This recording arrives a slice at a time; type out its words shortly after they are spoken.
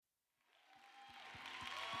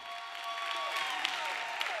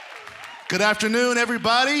Good afternoon,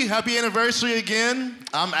 everybody. Happy anniversary again.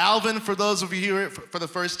 I'm Alvin, for those of you here for the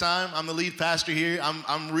first time. I'm the lead pastor here.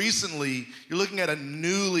 You're looking at a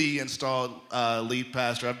newly installed lead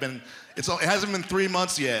pastor. It hasn't been 3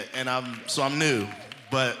 months yet, and I'm new.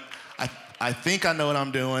 But I think I know what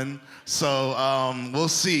I'm doing, so we'll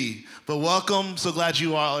see. But welcome, so glad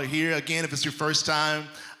you all are here. Again, if it's your first time,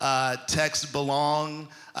 text BELONG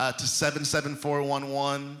to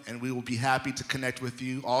 77411, and we will be happy to connect with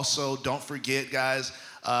you. Also, don't forget, guys,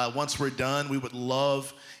 once we're done, we would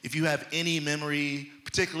love if you have any memory,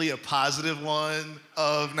 particularly a positive one,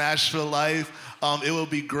 of Nashville life. It will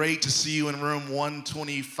be great to see you in room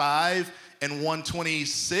 125 and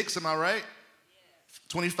 126, am I right?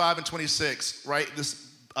 25 and 26, right?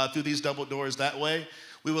 Through these double doors that way.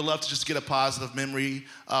 We would love to just get a positive memory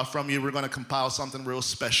from you. We're going to compile something real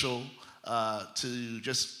special to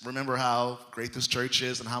just remember how great this church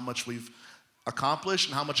is and how much we've accomplished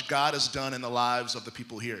and how much God has done in the lives of the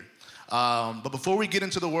people here. But before we get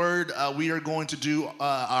into the word, we are going to do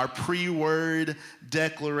our pre-word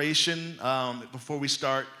declaration before we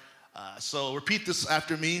start. So repeat this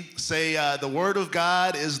after me. Say, the word of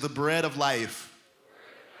God is the bread of life.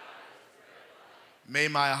 May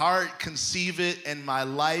my heart conceive it and my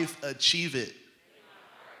life achieve it.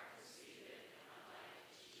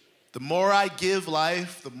 The more I give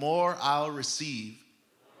life, the more I'll receive.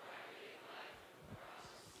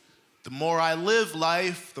 The more I live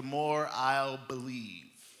life, the more I'll believe.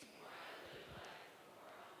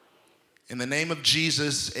 In the name of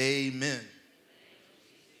Jesus, amen.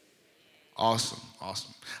 Awesome.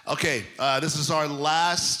 Okay, this is our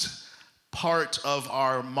last part of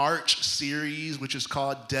our March series, which is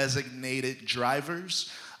called Designated Drivers.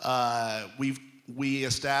 We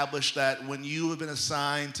established that when you have been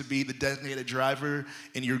assigned to be the designated driver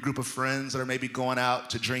in your group of friends that are maybe going out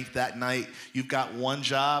to drink that night, you've got one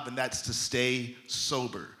job, and that's to stay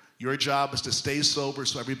sober. Your job is to stay sober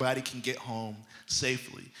so everybody can get home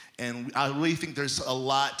safely. And I really think there's a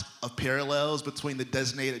lot of parallels between the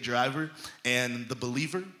designated driver and the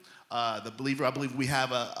believer. I believe we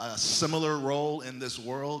have a similar role in this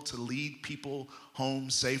world to lead people home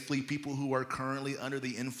safely, people who are currently under the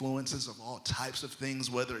influences of all types of things,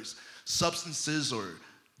 whether it's substances or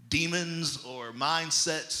demons or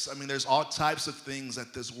mindsets. I mean, there's all types of things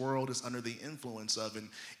that this world is under the influence of. And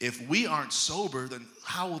if we aren't sober, then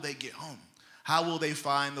how will they get home? How will they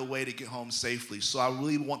find the way to get home safely? So I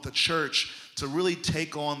really want the church to really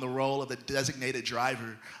take on the role of the designated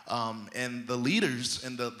driver and the leaders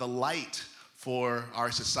and the light for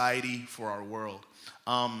our society, for our world.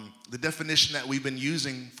 The definition that we've been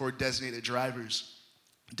using for designated drivers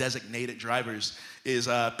is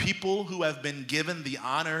people who have been given the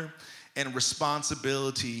honor and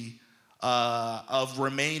responsibility of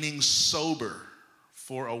remaining sober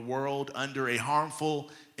for a world under a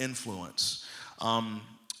harmful influence.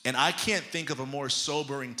 And I can't think of a more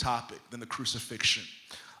sobering topic than the crucifixion.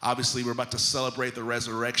 Obviously, we're about to celebrate the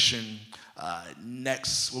resurrection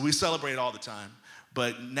we celebrate it all the time,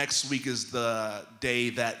 but next week is the day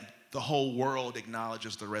that the whole world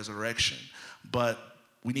acknowledges the resurrection. But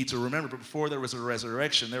we need to remember, before there was a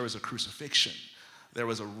resurrection, there was a crucifixion. There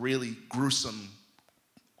was a really gruesome,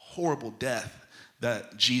 horrible death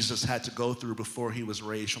that Jesus had to go through before he was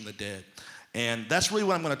raised from the dead. And that's really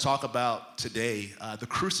what I'm going to talk about today. The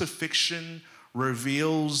crucifixion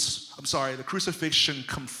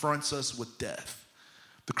confronts us with death.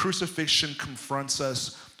 The crucifixion confronts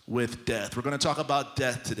us with death. We're going to talk about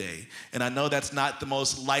death today. And I know that's not the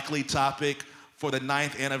most likely topic for the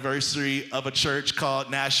 9th anniversary of a church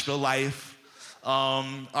called Nashville Life.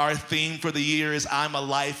 Our theme for the year is I'm a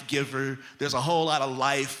life giver. There's a whole lot of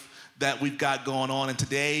life that we've got going on. And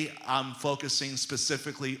today I'm focusing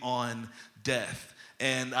specifically on death.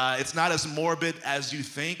 And it's not as morbid as you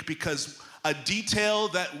think, because a detail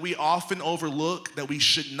that we often overlook, that we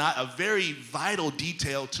should not, a very vital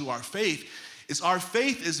detail to our faith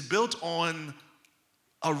is built on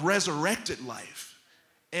a resurrected life.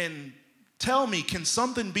 And tell me, can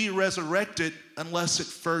something be resurrected unless it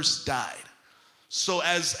first died? So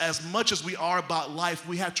as much as we are about life,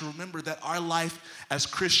 we have to remember that our life as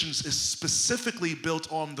Christians is specifically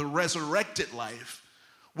built on the resurrected life,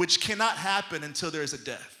 which cannot happen until there's a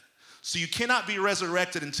death. So you cannot be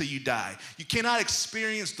resurrected until you die. You cannot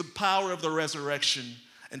experience the power of the resurrection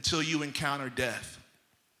until you encounter death.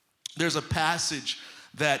 There's a passage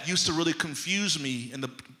that used to really confuse me in the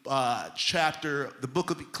book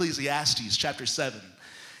of Ecclesiastes, chapter 7.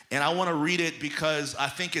 And I want to read it because I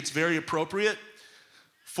think it's very appropriate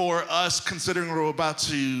for us, considering we're about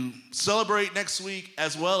to celebrate next week,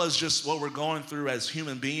 as well as just what we're going through as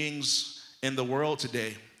human beings in the world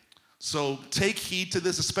today. So take heed to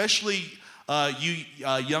this, especially you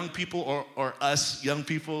young people or us young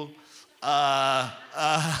people. I'm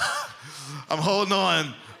holding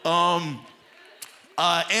on.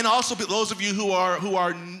 And also those of you who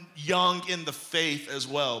are young in the faith as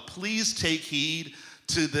well, please take heed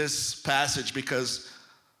to this passage because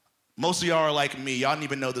most of y'all are like me. Y'all didn't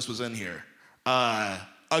even know this was in here. A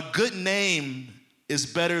good name is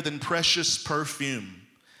better than precious perfume,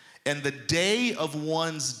 and the day of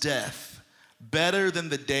one's death better than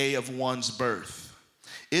the day of one's birth.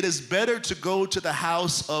 It is better to go to the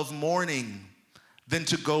house of mourning than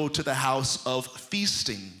to go to the house of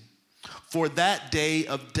feasting. For that day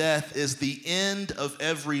of death is the end of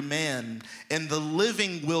every man, and the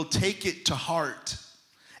living will take it to heart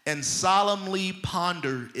and solemnly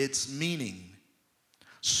ponder its meaning.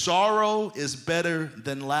 Sorrow is better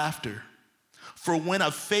than laughter. For when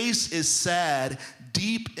a face is sad,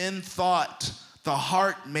 deep in thought, the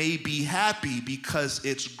heart may be happy because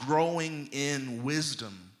it's growing in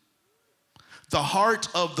wisdom. The heart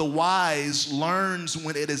of the wise learns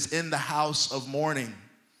when it is in the house of mourning,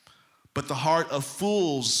 but the heart of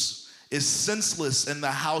fools is senseless in the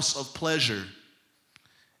house of pleasure.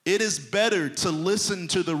 It is better to listen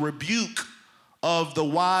to the rebuke of the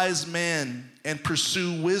wise man and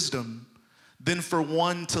pursue wisdom than for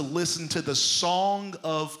one to listen to the song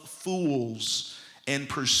of fools and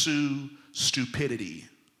pursue stupidity.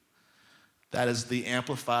 That is the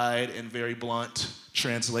amplified and very blunt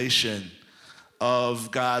translation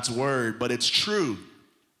of God's word, but it's true.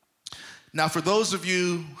 Now, for those of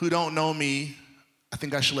you who don't know me, I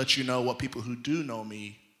think I should let you know what people who do know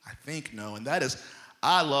me, I think, know, and that is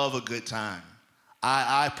I love a good time.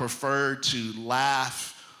 I prefer to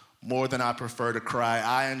laugh more than I prefer to cry.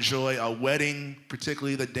 I enjoy a wedding,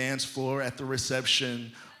 particularly the dance floor at the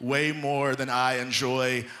reception, way more than I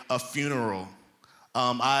enjoy a funeral.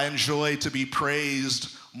 I enjoy to be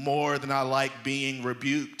praised more than I like being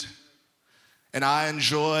rebuked. And I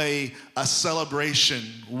enjoy a celebration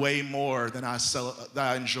way more than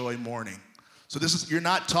I enjoy mourning. So you're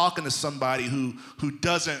not talking to somebody who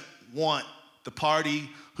doesn't want the party,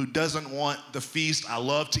 who doesn't want the feast. I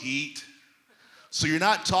love to eat. So you're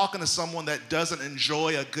not talking to someone that doesn't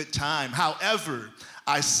enjoy a good time. However,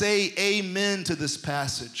 I say amen to this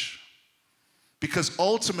passage because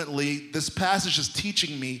ultimately this passage is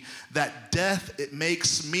teaching me that death, it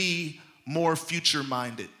makes me more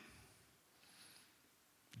future-minded.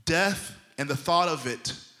 Death and the thought of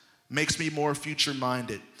it makes me more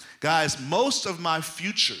future-minded. Guys, most of my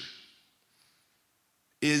future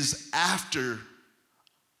is after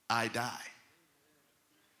I die.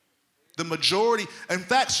 The majority, in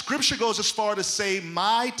fact, Scripture goes as far to say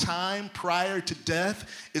my time prior to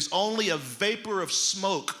death is only a vapor of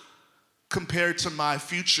smoke compared to my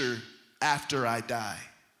future after I die.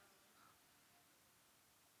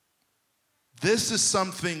 This is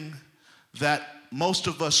something that most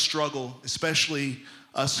of us struggle, especially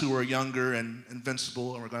us who are younger and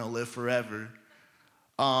invincible and we're going to live forever.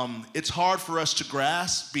 It's hard for us to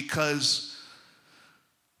grasp because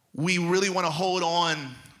we really want to hold on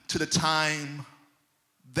to the time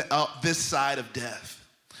this side of death.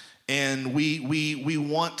 And we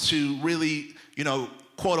want to really,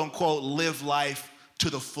 quote unquote, live life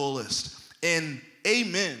to the fullest. And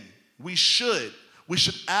amen, we should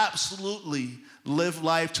absolutely live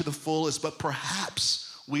life to the fullest, but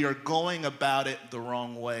perhaps we are going about it the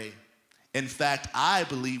wrong way. In fact, I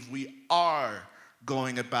believe we are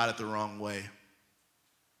going about it the wrong way.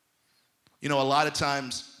 A lot of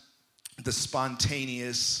times the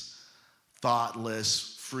spontaneous,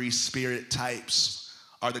 thoughtless, free spirit types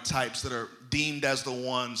are the types that are deemed as the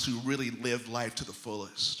ones who really live life to the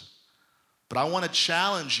fullest. But I want to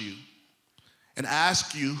challenge you and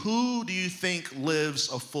ask you, who do you think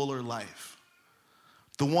lives a fuller life?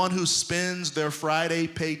 The one who spends their Friday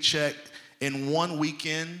paycheck in one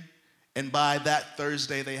weekend and by that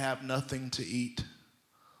Thursday they have nothing to eat?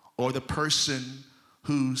 Or the person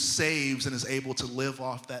who saves and is able to live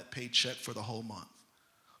off that paycheck for the whole month?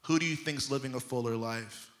 Who do you think is living a fuller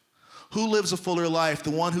life? Who lives a fuller life?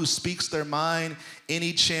 The one who speaks their mind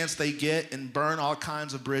any chance they get and burn all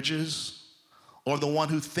kinds of bridges? Or the one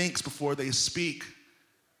who thinks before they speak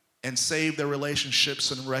and save their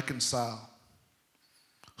relationships and reconcile?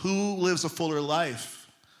 Who lives a fuller life?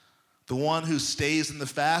 The one who stays in the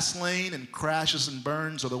fast lane and crashes and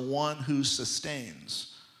burns, or the one who sustains?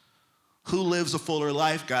 Who lives a fuller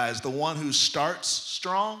life, guys? The one who starts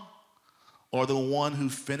strong or the one who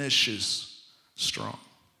finishes strong?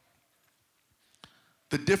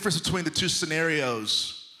 The difference between the two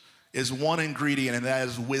scenarios is one ingredient, and that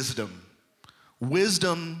is wisdom.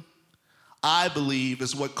 Wisdom I believe,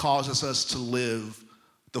 is what causes us to live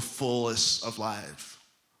the fullest of life,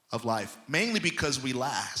 mainly because we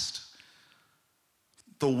last.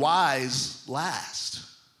 The wise last.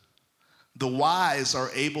 The wise are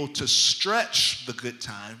able to stretch the good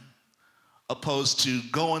time, opposed to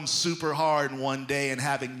going super hard one day and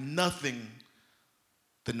having nothing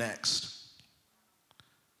the next.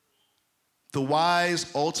 The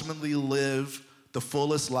wise ultimately live the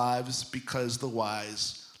fullest lives because the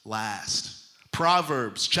wise last.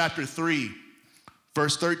 Proverbs chapter 3,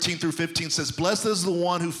 verse 13 through 15 says, "Blessed is the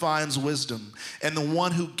one who finds wisdom and the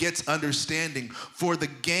one who gets understanding, for the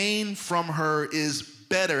gain from her is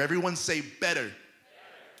better." Everyone say better.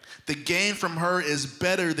 The gain from her is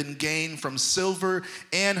better than gain from silver,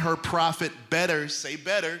 and her profit better, say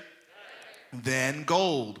better, than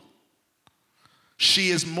gold.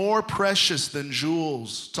 She is more precious than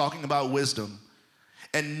jewels, talking about wisdom,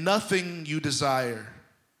 and nothing you desire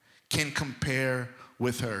can compare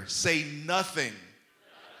with her. Say nothing.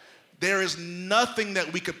 There is nothing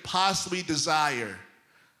that we could possibly desire,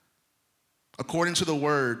 according to the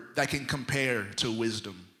word, that can compare to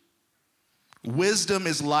wisdom. Wisdom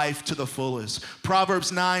is life to the fullest.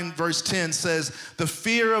 Proverbs 9, verse 10 says, "The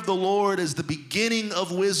fear of the Lord is the beginning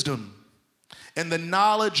of wisdom, and the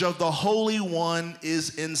knowledge of the Holy One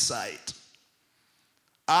is insight."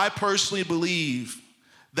 I personally believe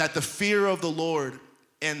that the fear of the Lord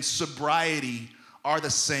and sobriety are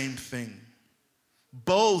the same thing.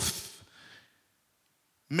 Both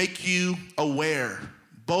make you aware.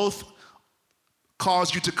 Both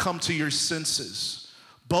cause you to come to your senses.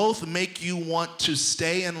 Both make you want to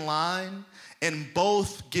stay in line, and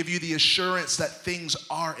both give you the assurance that things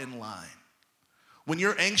are in line. When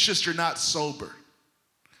you're anxious, you're not sober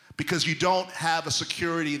because you don't have a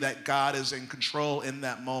security that God is in control in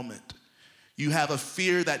that moment. You have a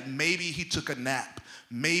fear that maybe he took a nap,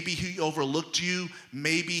 maybe he overlooked you,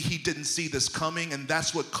 maybe he didn't see this coming, and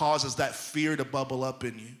that's what causes that fear to bubble up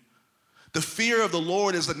in you. The fear of the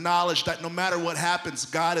Lord is the knowledge that no matter what happens,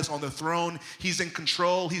 God is on the throne, he's in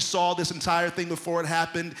control, he saw this entire thing before it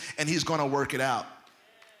happened, and he's gonna work it out.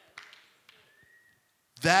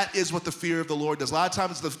 That is what the fear of the Lord does. A lot of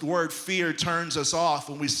times the word fear turns us off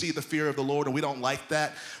when we see the fear of the Lord and we don't like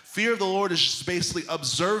that. Fear of the Lord is just basically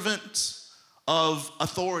observance of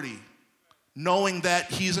authority, knowing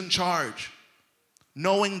that he's in charge,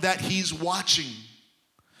 knowing that he's watching.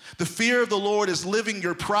 The fear of the Lord is living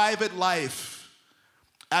your private life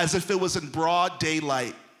as if it was in broad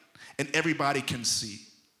daylight and everybody can see.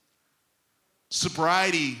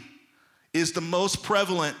 Sobriety is the most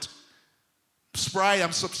prevalent.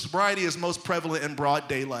 Sobriety is most prevalent in broad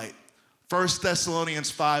daylight. 1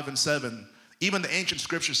 Thessalonians 5 and 7. Even the ancient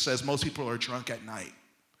scripture says most people are drunk at night.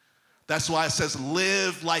 That's why it says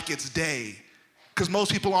live like it's day, because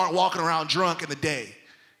most people aren't walking around drunk in the day.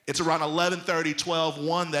 It's around 11:30, 12,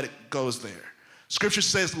 1 that it goes there. Scripture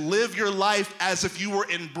says live your life as if you were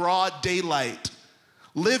in broad daylight.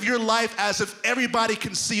 Live your life as if everybody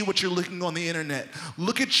can see what you're looking on the internet.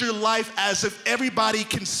 Look at your life as if everybody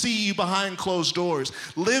can see you behind closed doors.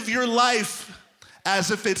 Live your life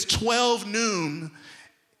as if it's 12 noon,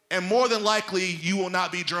 and more than likely you will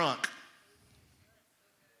not be drunk.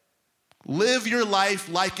 Live your life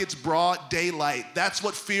like it's broad daylight. That's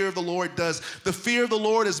what fear of the Lord does. The fear of the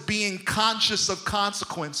Lord is being conscious of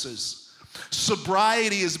consequences.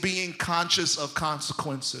 Sobriety is being conscious of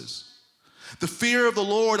consequences. The fear of the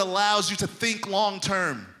Lord allows you to think long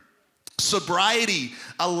term. Sobriety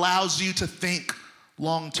allows you to think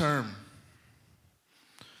long term.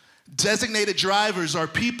 Designated drivers are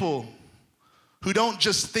people who don't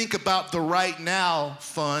just think about the right now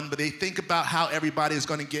fun, but they think about how everybody is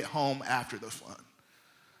going to get home after the fun.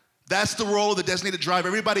 That's the role of the designated driver.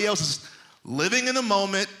 Everybody else is living in the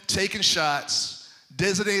moment, taking shots.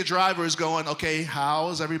 Designated driver is going, okay, how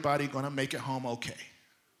is everybody going to make it home okay?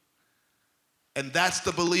 And that's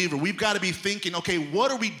the believer. We've got to be thinking, okay, what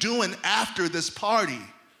are we doing after this party?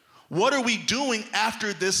 What are we doing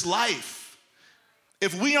after this life?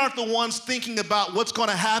 If we aren't the ones thinking about what's going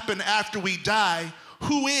to happen after we die,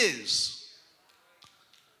 who is?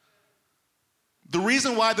 The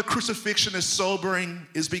reason why the crucifixion is sobering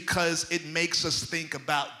is because it makes us think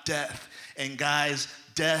about death. And guys,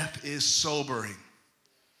 death is sobering.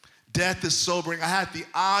 Death is sobering. I had the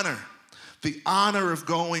honor of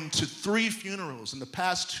going to 3 funerals in the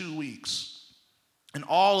past 2 weeks. And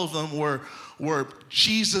all of them were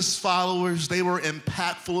Jesus followers. They were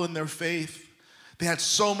impactful in their faith. They had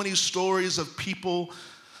so many stories of people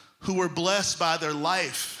who were blessed by their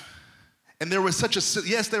life. And there was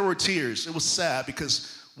yes, there were tears. It was sad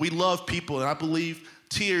because we love people, and I believe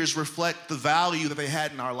tears reflect the value that they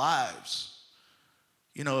had in our lives.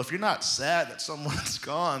 if you're not sad that someone's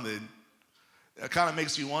gone, then it kind of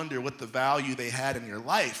makes you wonder what the value they had in your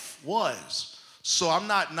life was. So I'm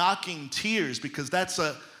not knocking tears because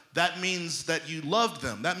that means that you loved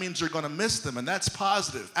them. That means you're going to miss them, and that's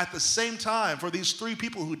positive. At the same time, for these 3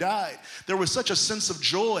 people who died, there was such a sense of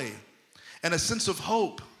joy and a sense of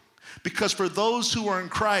hope, because for those who are in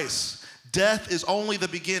Christ, death is only the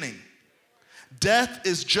beginning. Death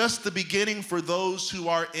is just the beginning for those who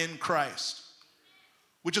are in Christ,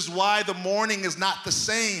 which is why the mourning is not the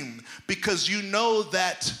same, because you know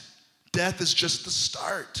that death is just the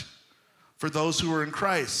start for those who are in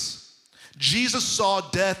Christ. Jesus saw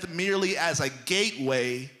death merely as a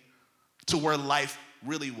gateway to where life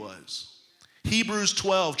really was. Hebrews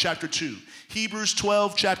 12, chapter 2. Hebrews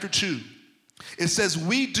 12, chapter 2. It says,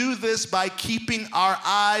 we do this by keeping our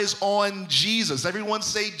eyes on Jesus. Everyone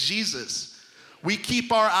say Jesus. We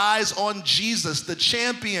keep our eyes on Jesus, the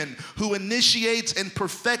champion who initiates and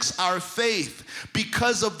perfects our faith.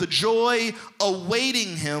 Because of the joy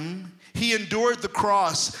awaiting him, he endured the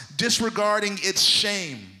cross, disregarding its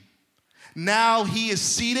shame. Now he is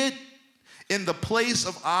seated in the place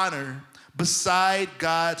of honor beside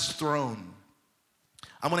God's throne.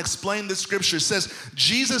 I'm going to explain this scripture. It says,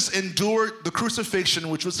 Jesus endured the crucifixion,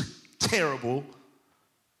 which was terrible,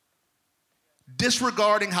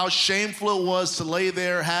 disregarding how shameful it was to lay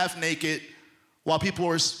there half naked while people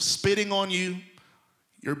were spitting on you,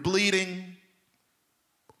 you're bleeding,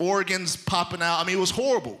 organs popping out. I mean, it was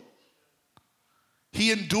horrible.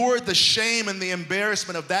 He endured the shame and the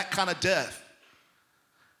embarrassment of that kind of death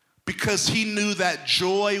because he knew that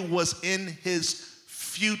joy was in his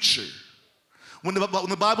future. When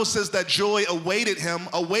the Bible says that joy awaited him,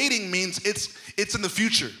 awaiting means it's in the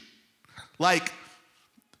future. Like,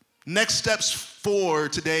 next steps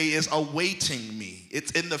forward today is awaiting me.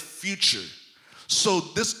 It's in the future. So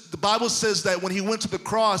the Bible says that when he went to the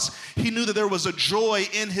cross, he knew that there was a joy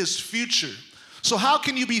in his future. So how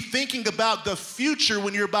can you be thinking about the future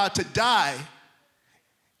when you're about to die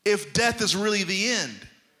if death is really the end?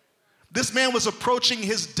 This man was approaching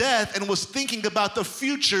his death and was thinking about the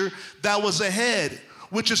future that was ahead,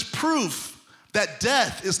 which is proof that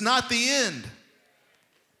death is not the end.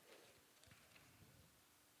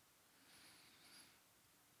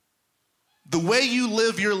 The way you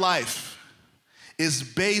live your life is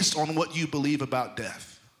based on what you believe about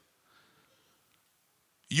death.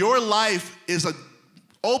 Your life is an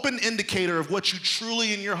open indicator of what you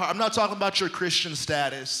truly in your heart. I'm not talking about your Christian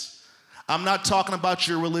status. I'm not talking about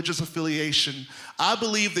your religious affiliation. I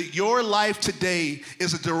believe that your life today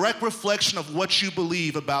is a direct reflection of what you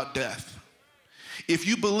believe about death. If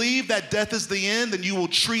you believe that death is the end, then you will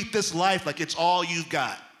treat this life like it's all you've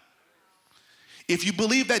got. If you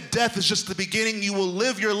believe that death is just the beginning, you will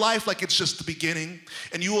live your life like it's just the beginning,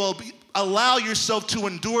 and you will allow yourself to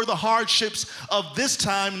endure the hardships of this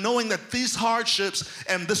time, knowing that these hardships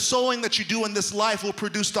and the sowing that you do in this life will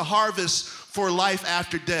produce the harvest for life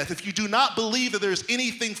after death. If you do not believe that there's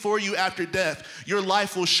anything for you after death, your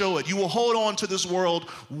life will show it. You will hold on to this world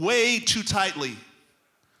way too tightly.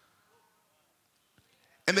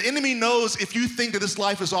 And the enemy knows if you think that this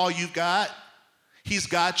life is all you've got, he's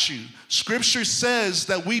got you. Scripture says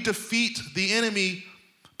that we defeat the enemy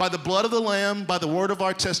by the blood of the Lamb, by the word of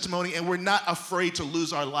our testimony, and we're not afraid to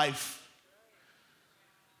lose our life.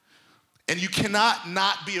 And you cannot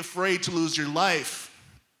not be afraid to lose your life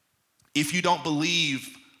if you don't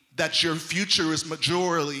believe that your future is the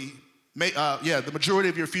majority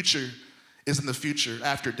of your future is in the future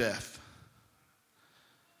after death.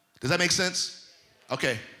 Does that make sense?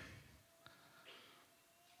 Okay.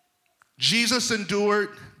 Jesus endured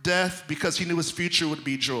death because he knew his future would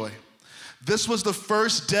be joy. This was the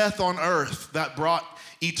first death on earth that brought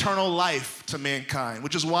eternal life to mankind,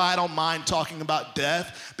 which is why I don't mind talking about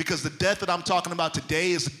death, because the death that I'm talking about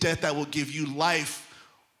today is the death that will give you life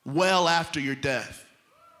well after your death,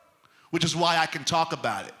 which is why I can talk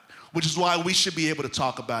about it, which is why we should be able to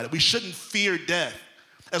talk about it. We shouldn't fear death.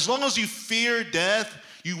 As long as you fear death,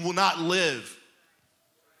 you will not live.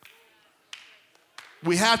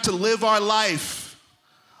 We have to live our life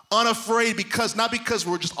unafraid, not because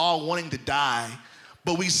we're just all wanting to die,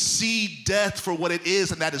 but we see death for what it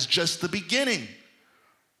is, and that is just the beginning.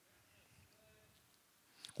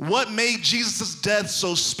 What made Jesus' death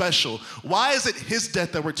so special? Why is it his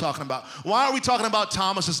death that we're talking about? Why are we talking about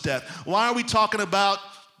Thomas's death? Why are we talking about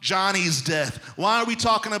Johnny's death? Why are we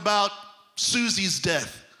talking about Susie's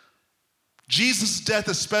death? Jesus' death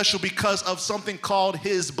is special because of something called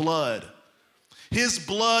his blood. His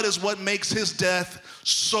blood is what makes his death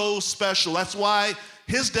so special. That's why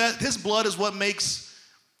his blood is what makes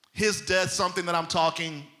his death something that I'm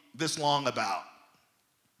talking this long about.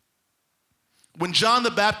 When John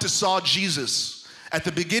the Baptist saw Jesus at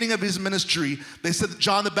the beginning of his ministry, they said that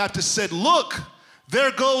John the Baptist said, "Look,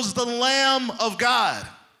 there goes the Lamb of God.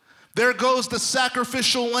 There goes the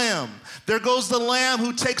sacrificial lamb. There goes the lamb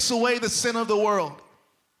who takes away the sin of the world."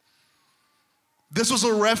 This was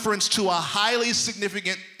a reference to a highly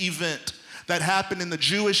significant event that happened in the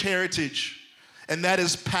Jewish heritage, and that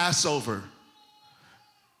is Passover.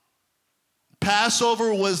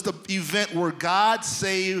 Passover was the event where God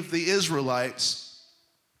saved the Israelites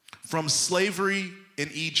from slavery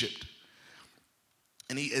in Egypt.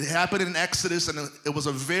 And it happened in Exodus, and it was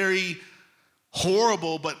a very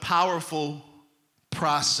horrible but powerful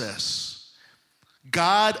process.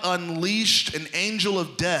 God unleashed an angel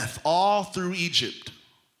of death all through Egypt.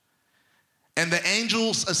 And the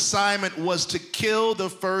angel's assignment was to kill the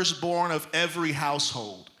firstborn of every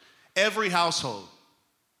household. Every household.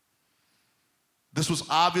 This was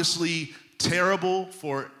obviously terrible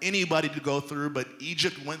for anybody to go through, but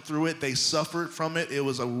Egypt went through it. They suffered from it. It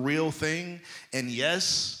was a real thing. And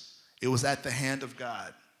yes, it was at the hand of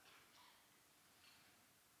God.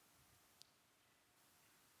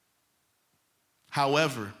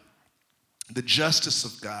 However, the justice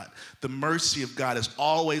of God, the mercy of God is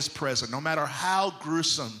always present. No matter how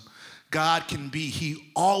gruesome God can be,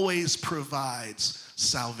 he always provides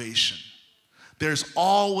salvation. There's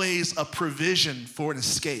always a provision for an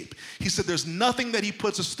escape. He said there's nothing that he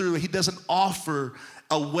puts us through that he doesn't offer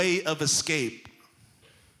a way of escape.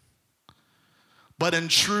 But in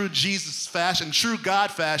true Jesus fashion, true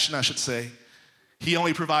God fashion, I should say, he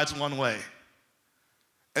only provides one way.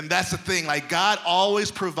 And that's the thing, like God always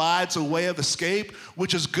provides a way of escape,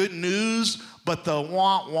 which is good news, but the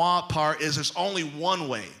want part is there's only one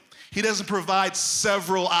way. He doesn't provide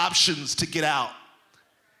several options to get out.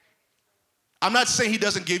 I'm not saying he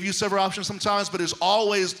doesn't give you several options sometimes, but there's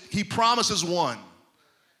always, he promises one.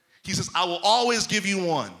 He says, I will always give you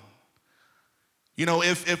one. You know,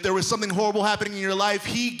 if there was something horrible happening in your life,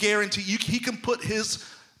 he can put his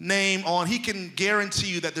name on, he can guarantee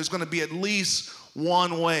you that there's gonna be at least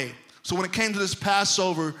one way. So when it came to this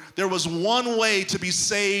Passover, there was one way to be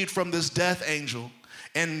saved from this death angel.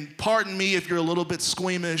 And pardon me if you're a little bit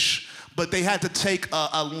squeamish, but they had to take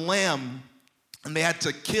a lamb and they had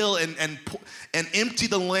to kill and empty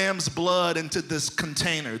the lamb's blood into this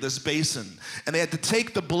container, this basin. And they had to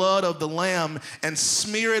take the blood of the lamb and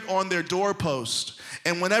smear it on their doorpost.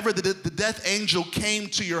 And whenever the death angel came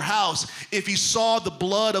to your house, if he saw the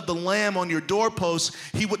blood of the lamb on your doorpost,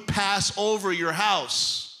 he would pass over your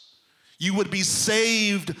house. You would be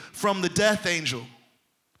saved from the death angel.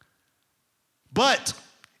 But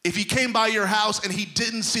if he came by your house and he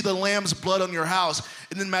didn't see the lamb's blood on your house,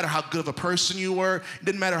 it didn't matter how good of a person you were. It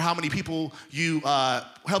didn't matter how many people you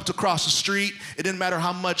helped across the street. It didn't matter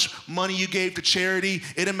how much money you gave to charity.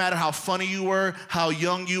 It didn't matter how funny you were, how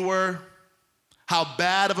young you were, how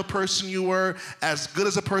bad of a person you were, as good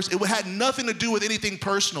as a person. It had nothing to do with anything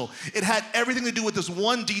personal. It had everything to do with this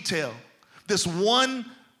one detail, this one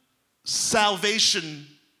salvation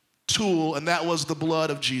tool, and that was the blood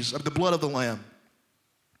of Jesus, the blood of the Lamb.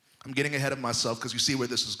 I'm getting ahead of myself because you see where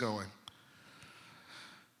this is going.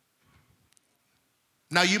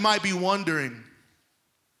 Now you might be wondering,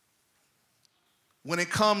 when it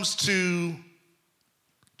comes to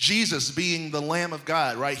Jesus being the Lamb of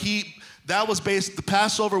God, right? The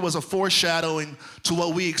Passover was a foreshadowing to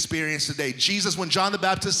what we experience today. Jesus, when John the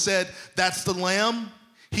Baptist said, that's the Lamb,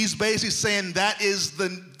 he's basically saying that is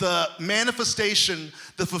the manifestation,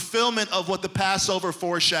 the fulfillment of what the Passover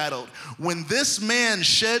foreshadowed. When this man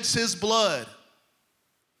sheds his blood,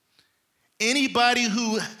 anybody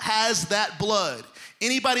who has that blood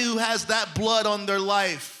on their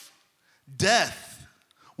life, death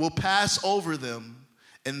will pass over them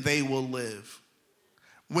and they will live.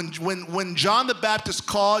 When John the Baptist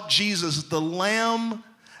called Jesus the Lamb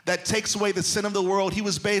that takes away the sin of the world, he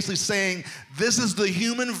was basically saying, this is the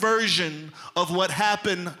human version of what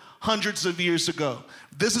happened hundreds of years ago.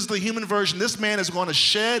 This is the human version. This man is going to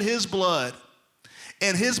shed his blood,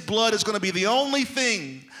 and his blood is going to be the only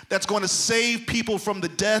thing that's going to save people from the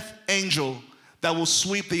death angel that will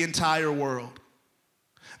sweep the entire world.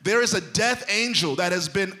 There is a death angel that has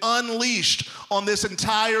been unleashed on this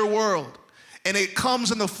entire world, and it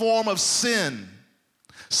comes in the form of sin.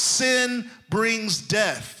 Sin brings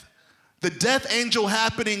death. The death angel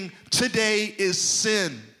happening today is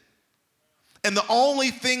sin. And the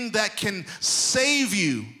only thing that can save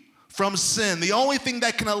you from sin, the only thing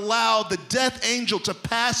that can allow the death angel to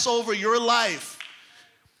pass over your life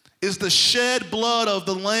is the shed blood of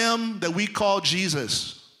the Lamb that we call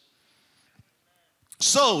Jesus.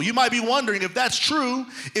 So you might be wondering, if that's true,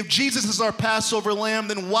 if Jesus is our Passover lamb,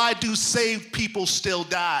 then why do saved people still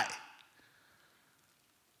die?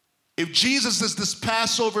 If Jesus is this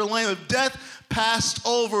Passover lamb, if death passed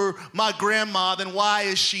over my grandma, then why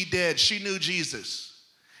is she dead? She knew Jesus.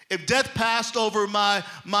 If death passed over my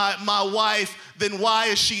wife, then why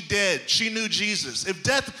is she dead? She knew Jesus. If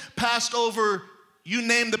death passed over, you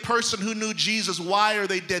name the person who knew Jesus, why are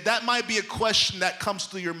they dead? That might be a question that comes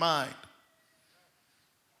through your mind.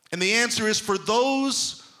 And the answer is, for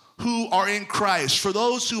those who are in Christ, for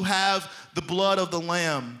those who have the blood of the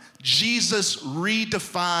Lamb, Jesus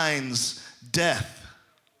redefines death.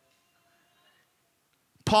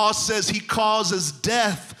 Paul says he causes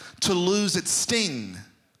death to lose its sting.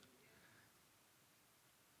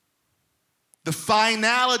 The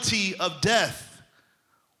finality of death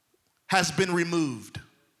has been removed.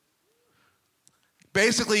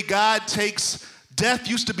 Basically, God takes, death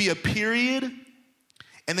used to be a period,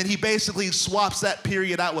 and then he basically swaps that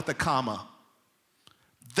period out with a comma.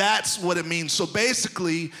 That's what it means. So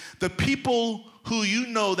basically, the people who you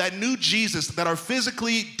know that knew Jesus, that are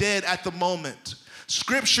physically dead at the moment,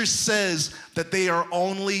 Scripture says that they are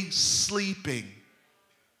only sleeping.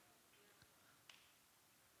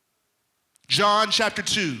 John chapter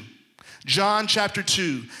 2,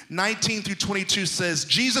 19 through 22 says,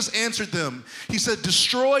 Jesus answered them. He said,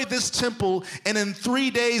 destroy this temple, and in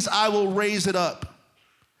 3 days I will raise it up.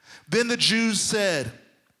 Then the Jews then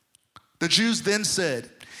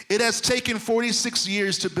said, it has taken 46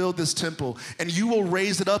 years to build this temple, and you will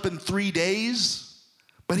raise it up in 3 days?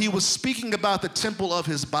 But he was speaking about the temple of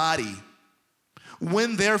his body.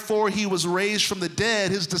 When therefore he was raised from the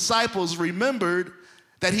dead, his disciples remembered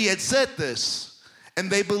that he had said this, and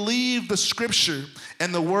they believed the scripture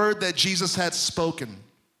and the word that Jesus had spoken.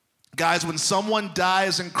 Guys, when someone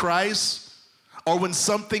dies in Christ, or when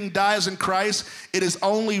something dies in Christ, it is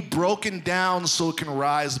only broken down so it can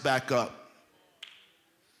rise back up.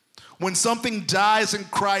 When something dies in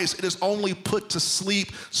Christ, it is only put to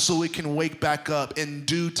sleep so it can wake back up in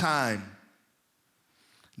due time.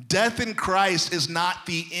 Death in Christ is not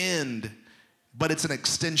the end, but it's an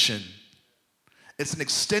extension. It's an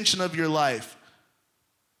extension of your life.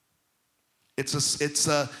 It's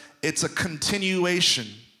a continuation.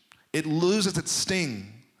 It loses its sting.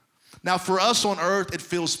 Now, for us on earth, it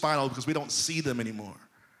feels final because we don't see them anymore.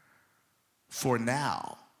 For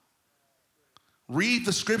now. Read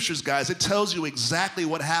the scriptures, guys. It tells you exactly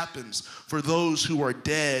what happens for those who are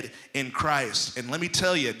dead in Christ. And let me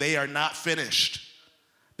tell you, they are not finished.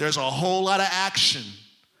 There's a whole lot of action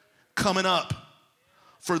coming up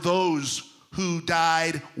for those who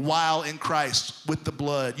died while in Christ with the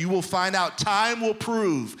blood. You will find out. Time will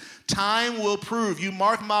prove. Time will prove. You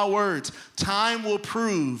mark my words. Time will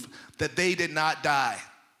prove that they did not die.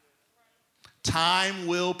 Time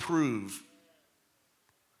will prove.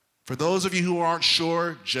 For those of you who aren't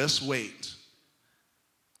sure, just wait.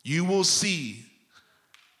 You will see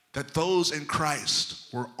that those in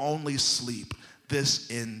Christ were only asleep this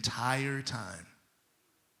entire time.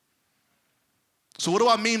 So what do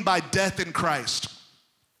I mean by death in Christ?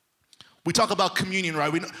 We talk about communion,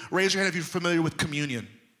 right? Raise your hand if you're familiar with communion.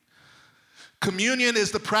 Communion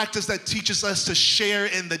is the practice that teaches us to share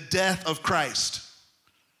in the death of Christ.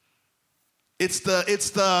 It's the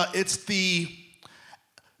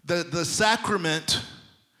sacrament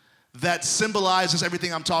that symbolizes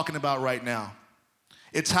everything I'm talking about right now.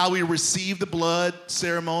 It's how we receive the blood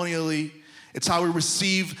ceremonially. It's how we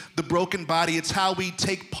receive the broken body. It's how we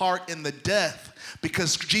take part in the death.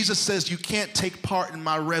 Because Jesus says you can't take part in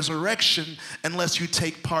my resurrection unless you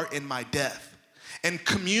take part in my death. And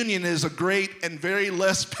communion is a great and very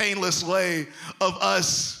less painless way of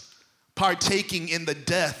us partaking in the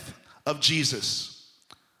death of Jesus.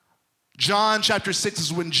 John chapter 6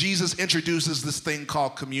 is when Jesus introduces this thing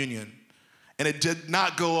called communion. And it did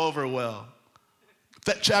not go over well.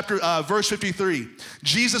 Verse 53,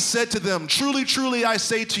 Jesus said to them, truly, truly, I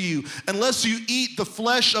say to you, unless you eat the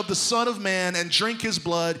flesh of the Son of Man and drink his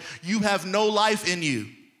blood, you have no life in you.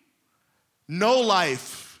 No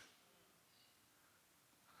life.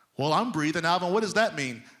 Well, I'm breathing, Alvin. What does that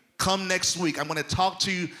mean? Come next week. I'm going to talk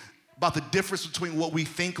to you about the difference between what we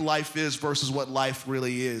think life is versus what life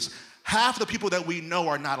really is. Half the people that we know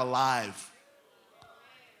are not alive.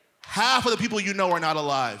 Half of the people you know are not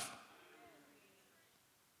alive.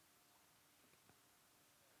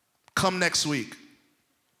 Come next week.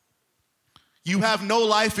 You have no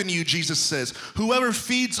life in you, Jesus says. Whoever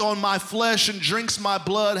feeds on my flesh and drinks my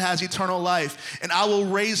blood has eternal life, and I will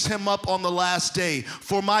raise him up on the last day.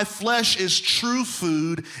 For my flesh is true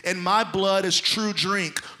food, and my blood is true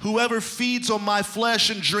drink. Whoever feeds on my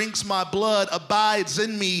flesh and drinks my blood abides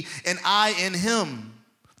in me, and I in him.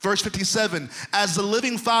 Verse 57, as the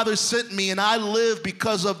living Father sent me, and I live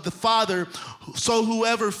because of the Father, so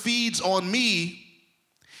whoever feeds on me,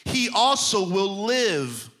 he also will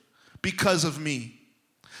live because of me.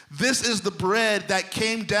 This is the bread that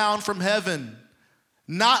came down from heaven,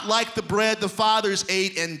 not like the bread the fathers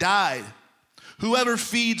ate and died. Whoever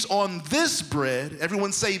feeds on this bread,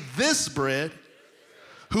 everyone say this bread,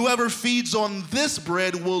 whoever feeds on this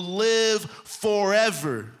bread will live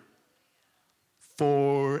forever.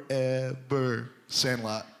 Forever.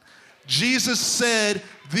 Sandlot. Jesus said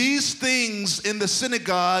these things in the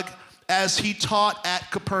synagogue as he taught at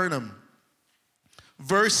Capernaum.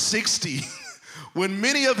 Verse 60, when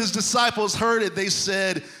many of his disciples heard it, they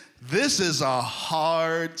said, this is a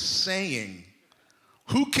hard saying.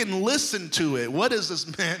 Who can listen to it? What is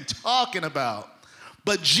this man talking about?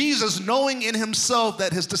 But Jesus, knowing in himself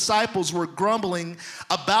that his disciples were grumbling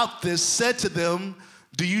about this, said to them,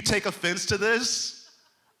 do you take offense to this?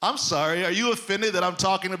 I'm sorry, are you offended that I'm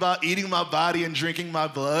talking about eating my body and drinking my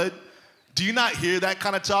blood? Do you not hear that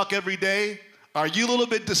kind of talk every day? Are you a little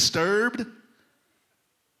bit disturbed?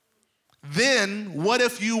 Then, what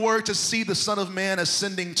if you were to see the Son of Man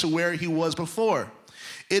ascending to where he was before?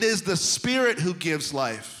 It is the Spirit who gives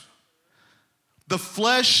life. The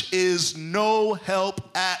flesh is no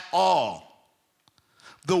help at all.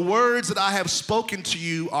 The words that I have spoken to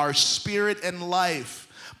you are spirit and life,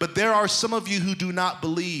 but there are some of you who do not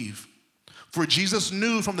believe. For Jesus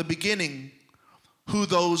knew from the beginning who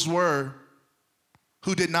those were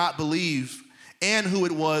who did not believe and who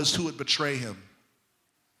it was who would betray him.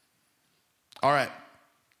 All right.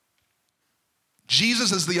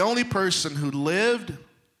 Jesus is the only person who lived,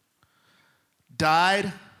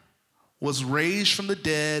 died, was raised from the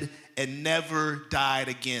dead, and never died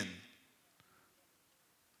again.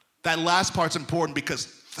 That last part's important because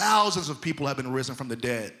thousands of people have been risen from the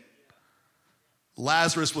dead.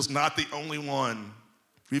 Lazarus was not the only one.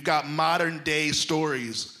 We've got modern day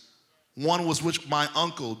stories. One was my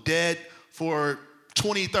uncle, dead for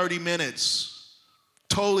 20, 30 minutes,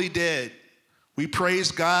 totally dead. We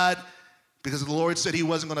praised God because the Lord said he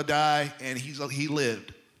wasn't going to die, and he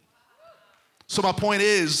lived. So my point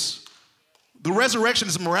is, the resurrection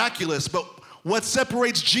is miraculous, but what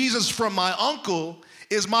separates Jesus from my uncle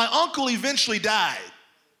is my uncle eventually died.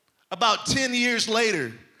 About 10 years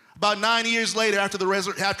later, about 9 years later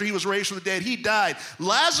after he was raised from the dead, he died.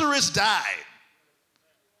 Lazarus died.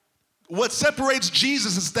 What separates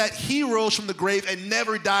Jesus is that he rose from the grave and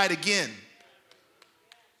never died again.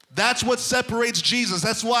 That's what separates Jesus.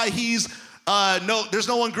 That's why there's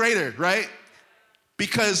no one greater, right?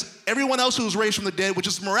 Because everyone else who was raised from the dead, which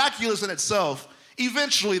is miraculous in itself,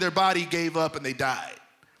 eventually their body gave up and they died.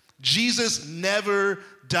 Jesus never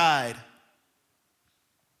died.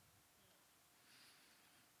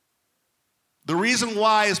 The reason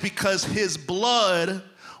why is because his blood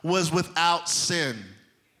was without sin.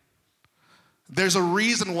 There's a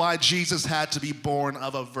reason why Jesus had to be born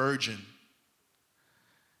of a virgin.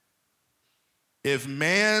 If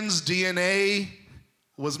man's DNA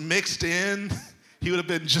was mixed in, he would have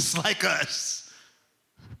been just like us,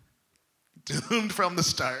 doomed from the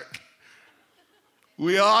start.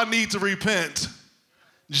 We all need to repent.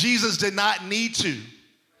 Jesus did not need to,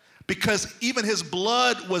 because even his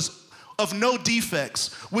blood was of no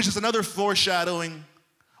defects, which is another foreshadowing,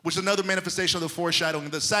 which is another manifestation of the foreshadowing.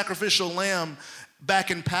 The sacrificial lamb back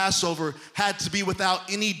in Passover had to be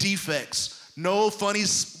without any defects. No funny,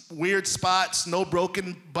 weird spots, no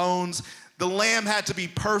broken bones. The lamb had to be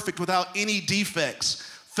perfect without any defects.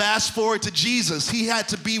 Fast forward to Jesus, he had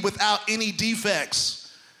to be without any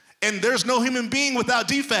defects. And there's no human being without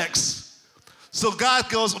defects. So God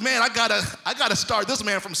goes, man, I gotta start this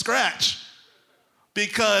man from scratch.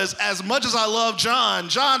 Because as much as I love John,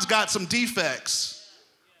 John's got some defects.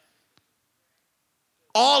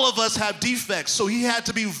 All of us have defects, so he had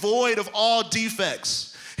to be void of all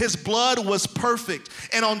defects. His blood was perfect.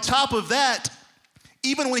 And on top of that,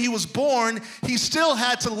 even when he was born, he still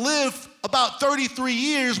had to live about 33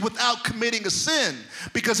 years without committing a sin.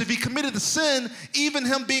 Because if he committed a sin, even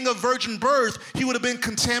him being a virgin birth, he would have been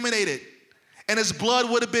contaminated. And his blood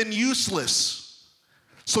would have been useless.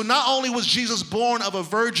 So not only was Jesus born of a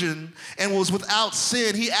virgin and was without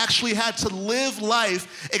sin, he actually had to live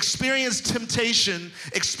life, experience temptation,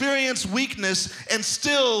 experience weakness, and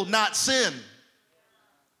still not sin.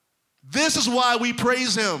 This is why we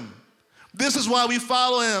praise him. This is why we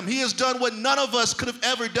follow him. He has done what none of us could have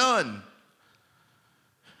ever done.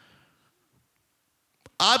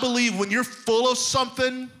 I believe when you're full of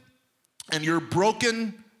something and you're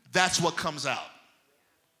broken, that's what comes out.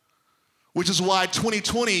 Which is why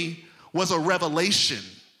 2020 was a revelation.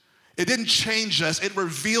 It didn't change us, it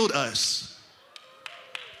revealed us.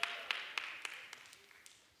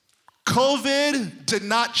 COVID did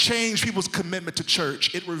not change people's commitment to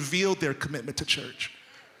church. It revealed their commitment to church.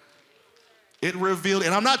 It revealed,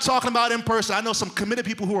 and I'm not talking about in person. I know some committed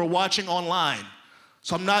people who are watching online.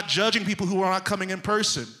 So I'm not judging people who are not coming in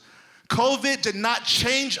person. COVID did not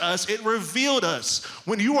change us, it revealed us.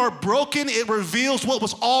 When you are broken, it reveals what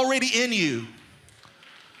was already in you.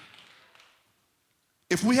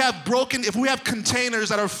 If we have containers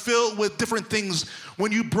that are filled with different things,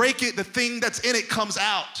 when you break it, the thing that's in it comes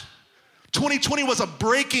out. 2020 was a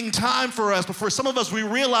breaking time for us, but for some of us, we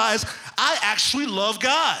realized, I actually love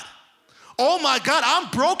God. Oh my God, I'm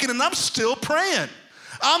broken and I'm still praying.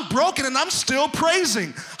 I'm broken and I'm still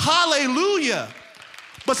praising. Hallelujah.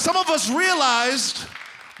 But some of us realized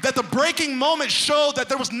that the breaking moment showed that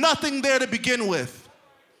there was nothing there to begin with.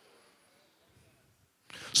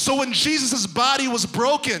 So when Jesus' body was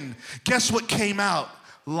broken, guess what came out?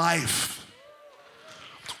 Life.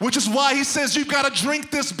 Which is why he says you've got to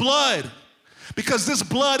drink this blood, because this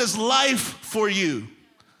blood is life for you.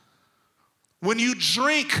 When you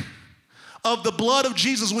drink of the blood of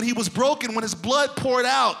Jesus, when he was broken, when his blood poured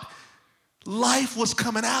out, life was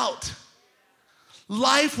coming out.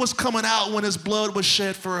 Life was coming out when his blood was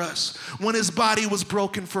shed for us, when his body was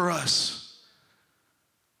broken for us.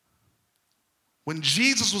 When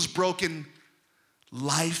Jesus was broken,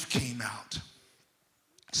 life came out.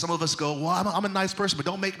 Some of us go, well, I'm a nice person, but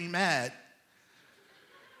don't make me mad.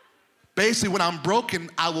 Basically, when I'm broken,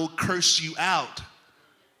 I will curse you out.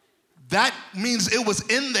 That means it was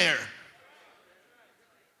in there.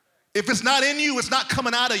 If it's not in you, it's not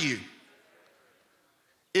coming out of you.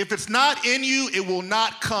 If it's not in you, it will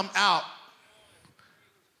not come out.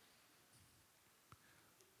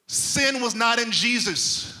 Sin was not in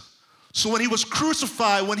Jesus. So when he was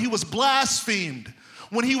crucified, when he was blasphemed,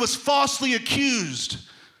 when he was falsely accused,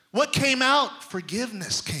 what came out?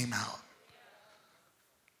 Forgiveness came out.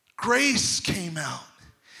 Grace came out.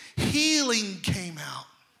 Healing came out.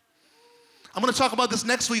 I'm going to talk about this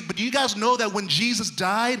next week, but do you guys know that when Jesus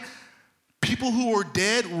died, people who were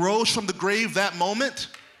dead rose from the grave that moment?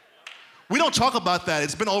 We don't talk about that.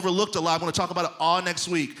 It's been overlooked a lot. I'm going to talk about it all next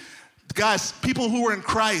week. Guys, people who were in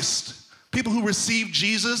Christ, people who received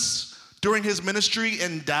Jesus during his ministry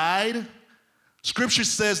and died, Scripture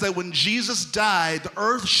says that when Jesus died, the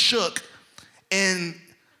earth shook, and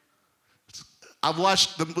I've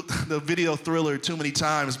watched the video Thriller too many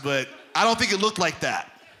times, but I don't think it looked like that.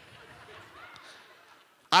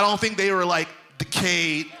 I don't think they were like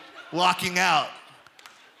decayed, walking out.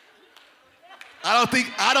 I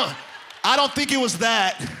don't think it was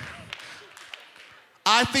that.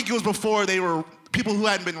 I think it was before they were people who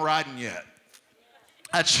hadn't been riding yet.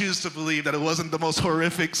 I choose to believe that it wasn't the most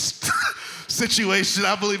horrific situation.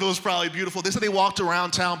 I believe it was probably beautiful. They said they walked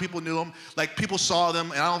around town, people knew them, like people saw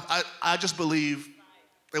them, and I just believe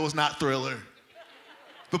it was not Thriller.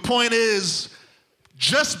 The point is,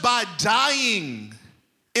 just by dying,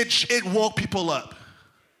 it woke people up.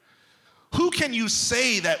 Who can you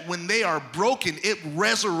say that when they are broken, it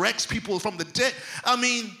resurrects people from the dead? I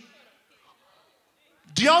mean,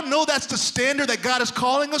 do y'all know that's the standard that God is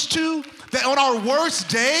calling us to? That on our worst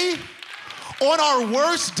day,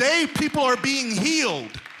 people are being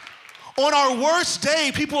healed. On our worst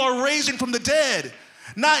day, people are raising from the dead.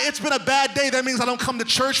 Now, it's been a bad day. That means I don't come to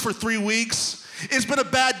church for 3 weeks. It's been a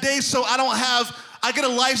bad day, so I get a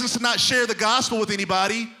license to not share the gospel with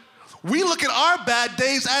anybody. We look at our bad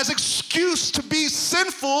days as excuse to be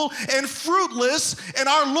sinful and fruitless, and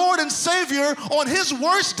our Lord and Savior, on his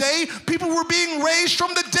worst day, people were being raised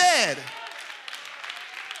from the dead.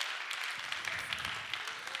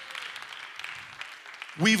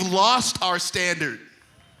 We've lost our standard.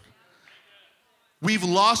 We've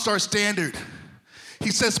lost our standard. He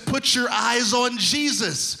says, put your eyes on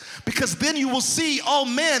Jesus, because then you will see, oh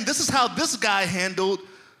man, this is how this guy handled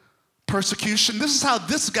persecution. This is how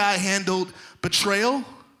this guy handled betrayal.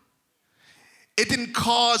 It didn't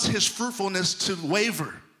cause his fruitfulness to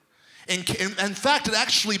waver. In fact, it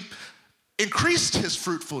actually increased his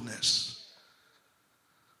fruitfulness.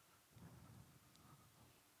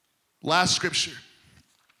 Last scripture.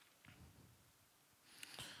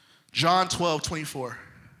 John 12:24.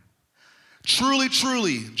 Truly,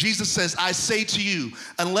 truly, Jesus says, I say to you,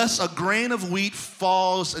 unless a grain of wheat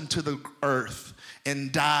falls into the earth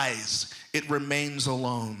and dies, it remains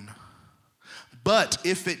alone. But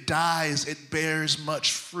if it dies, it bears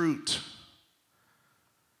much fruit.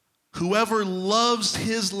 Whoever loves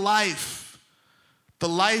his life, the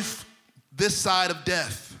life this side of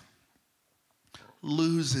death,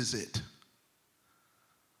 loses it.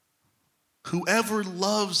 Whoever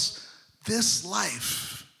loves this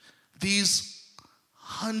life, these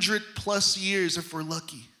 100+ years if we're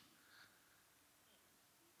lucky,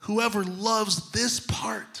 whoever loves this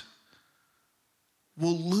part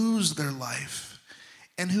will lose their life.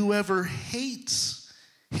 And whoever hates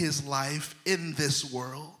his life in this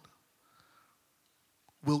world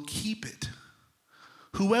will keep it.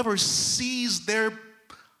 Whoever sees their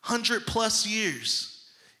 100+ years,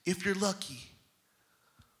 if you're lucky,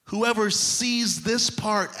 whoever sees this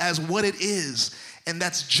part as what it is, and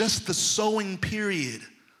that's just the sowing period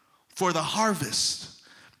for the harvest,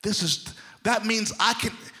 that means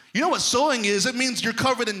you know what sowing is? It means you're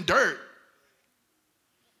covered in dirt.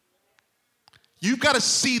 You've got to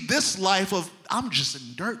see this life of, I'm just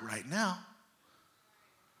in dirt right now.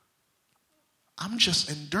 I'm just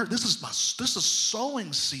in dirt. This is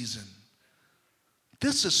sowing season.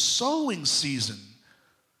 This is sowing season.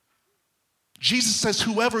 Jesus says,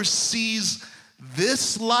 whoever sees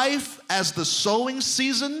this life as the sowing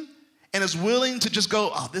season and is willing to just go,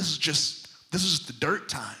 oh, this is just the dirt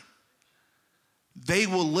time, they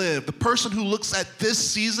will live. The person who looks at this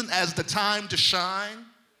season as the time to shine,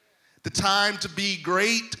 the time to be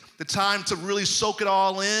great, the time to really soak it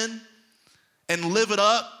all in and live it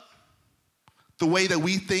up the way that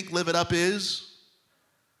we think live it up is,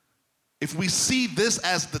 if we see this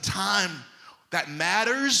as the time that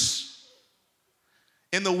matters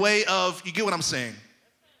in the way of, you get what I'm saying?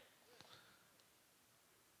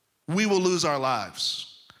 We will lose our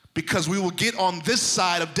lives because we will get on this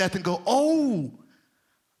side of death and go, oh,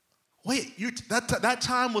 wait, that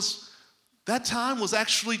time was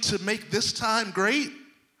actually to make this time great.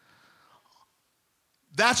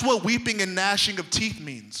 That's what weeping and gnashing of teeth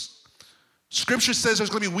means. Scripture says there's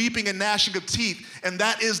going to be weeping and gnashing of teeth, and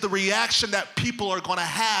that is the reaction that people are going to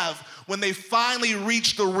have when they finally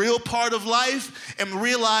reach the real part of life and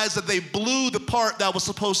realize that they blew the part that was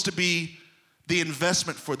supposed to be the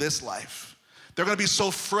investment for this life. They're going to be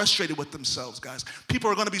so frustrated with themselves, guys.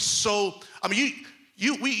 People are going to be so,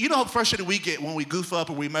 you know how frustrated we get when we goof up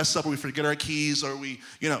or we mess up or we forget our keys or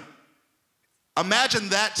imagine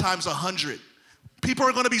that times 100. People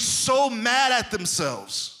are going to be so mad at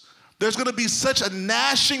themselves. There's going to be such a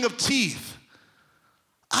gnashing of teeth.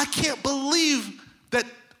 I can't believe that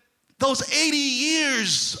those 80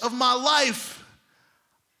 years of my life,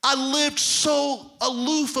 I lived so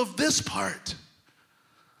aloof of this part.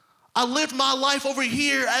 I lived my life over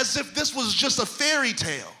here as if this was just a fairy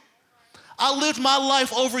tale. I lived my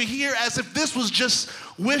life over here as if this was just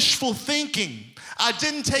wishful thinking. I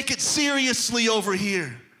didn't take it seriously over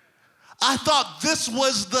here. I thought this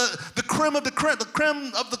was the creme of the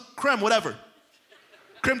creme, whatever.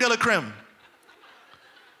 Creme de la creme.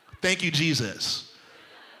 Thank you, Jesus.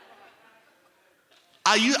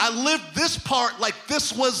 I lived this part like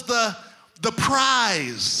this was the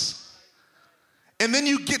prize. And then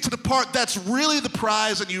you get to the part that's really the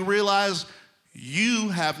prize and you realize you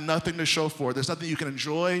have nothing to show for it. There's nothing you can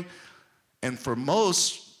enjoy. And for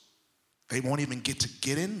most, they won't even get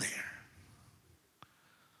in there.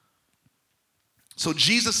 So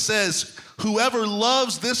Jesus says, whoever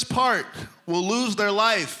loves this part will lose their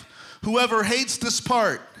life. Whoever hates this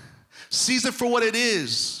part, sees it for what it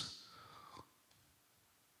is,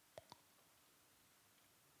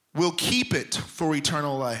 will keep it for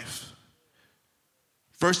eternal life.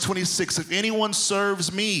 Verse 26, if anyone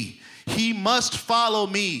serves me, he must follow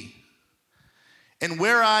me. And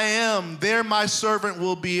where I am, there my servant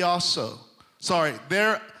will be also.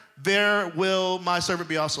 There will my servant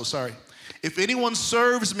be also, If anyone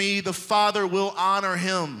serves me, the Father will honor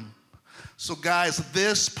him. So guys,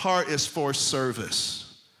 this part is for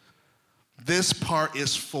service. This part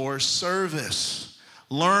is for service.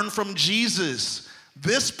 Learn from Jesus.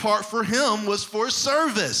 This part for him was for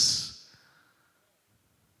service.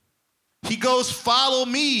 He goes, follow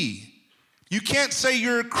me. You can't say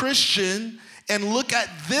you're a Christian and look at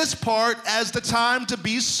this part as the time to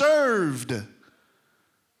be served.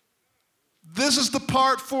 This is the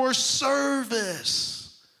part for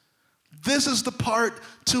service. This is the part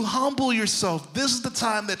to humble yourself. This is the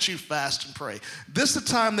time that you fast and pray. This is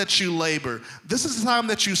the time that you labor. This is the time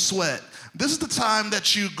that you sweat. This is the time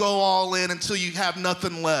that you go all in until you have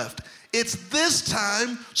nothing left. It's this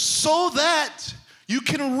time so that you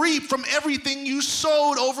can reap from everything you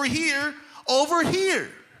sowed over here.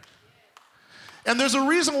 And there's a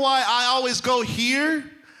reason why I always go here,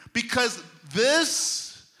 because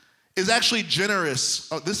this is actually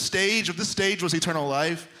generous. If this stage was eternal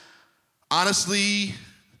life, honestly,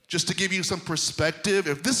 just to give you some perspective,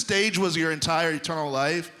 if this stage was your entire eternal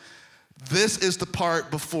life, this is the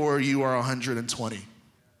part before you are 120.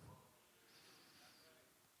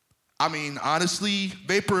 I mean, honestly,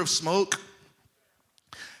 vapor of smoke,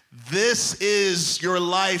 this is your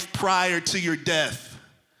life prior to your death.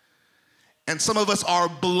 And some of us are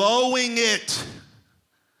blowing it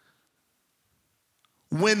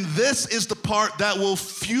when this is the part that will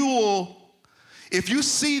fuel. If you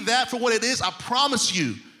see that for what it is, I promise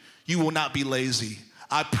you, you will not be lazy.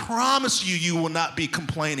 I promise you, you will not be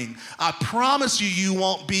complaining. I promise you, you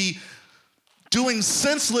won't be doing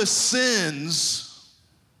senseless sins.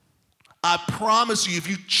 I promise you, if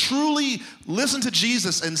you truly listen to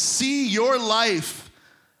Jesus and see your life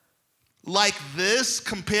like this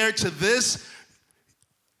compared to this,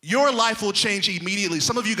 your life will change immediately.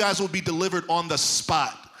 Some of you guys will be delivered on the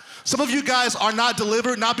spot. Some of you guys are not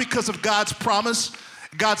delivered not because of God's promise,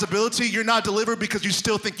 God's ability. You're not delivered because you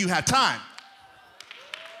still think you have time.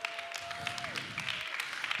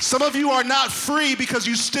 Some of you are not free because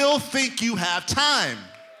you still think you have time.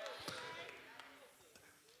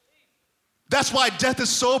 That's why death is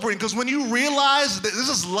sobering, because when you realize that this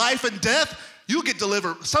is life and death, you get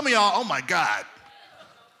delivered. Some of y'all, oh my God.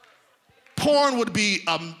 Porn would be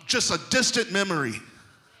just a distant memory.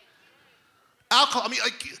 Alcohol,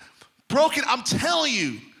 broken, I'm telling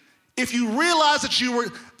you, if you realize that you were,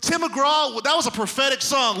 Tim McGraw, that was a prophetic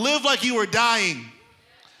song, Live Like You Were Dying.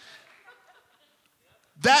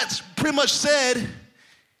 That's pretty much said,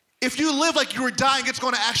 if you live like you were dying, it's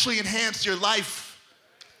going to actually enhance your life.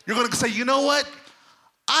 You're going to say, you know what?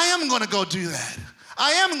 I am going to go do that.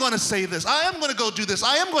 I am going to say this. I am going to go do this.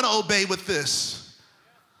 I am going to obey with this.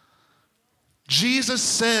 Jesus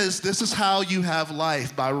says this is how you have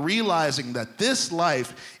life, by realizing that this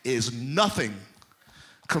life is nothing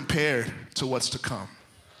compared to what's to come.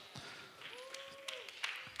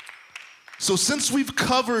 So since we've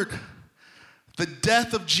covered the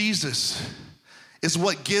death of Jesus is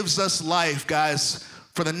what gives us life, guys,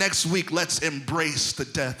 for the next week, let's embrace the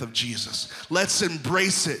death of Jesus. Let's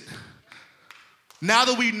embrace it. Now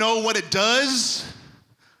that we know what it does,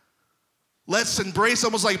 let's embrace,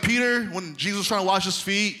 almost like Peter when Jesus was trying to wash his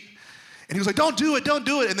feet. And he was like, don't do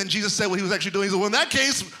it. And then Jesus said what he was actually doing. He said, well, in that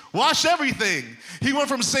case, wash everything. He went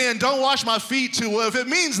from saying, don't wash my feet to, well, if it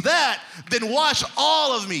means that, then wash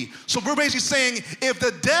all of me. So we're basically saying, if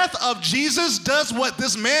the death of Jesus does what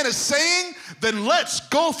this man is saying, then let's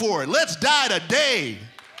go for it. Let's die today.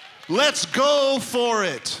 Let's go for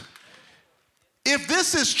it. If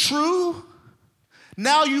this is true,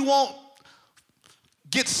 now you won't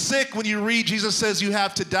get sick when you read Jesus says you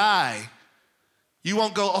have to die. You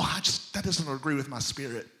won't go, that doesn't agree with my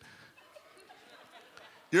spirit.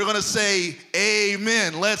 You're going to say,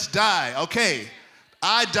 amen, let's die. Okay,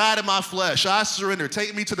 I died in my flesh. I surrender.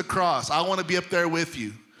 Take me to the cross. I want to be up there with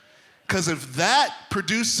you. Because if that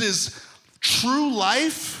produces true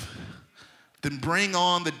life, then bring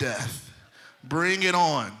on the death. Bring it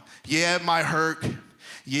on. Yeah, it might hurt.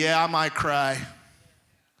 Yeah, I might cry.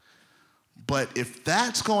 But if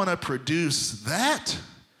that's going to produce that,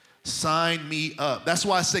 sign me up. That's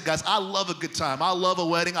why I say, guys, I love a good time. I love a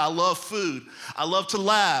wedding. I love food. I love to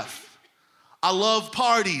laugh. I love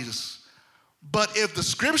parties. But if the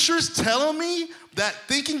scripture's telling me that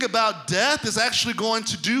thinking about death is actually going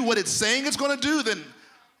to do what it's saying it's going to do, then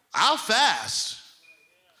I'll fast.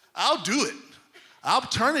 I'll do it. I'll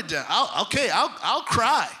turn it down. I'll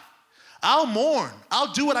cry. I'll mourn.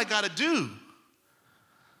 I'll do what I got to do.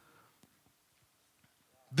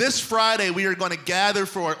 This Friday, we are going to gather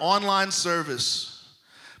for an online service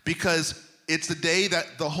because it's the day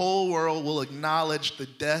that the whole world will acknowledge the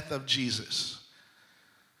death of Jesus.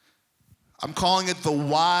 I'm calling it the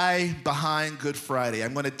why behind Good Friday.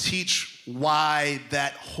 I'm going to teach why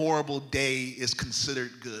that horrible day is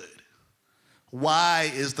considered good.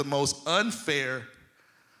 Why is the most unfair,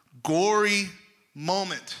 gory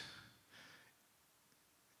moment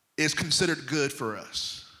is considered good for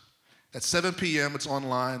us. At 7 p.m., it's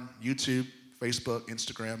online, YouTube, Facebook,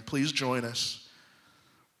 Instagram. Please join us.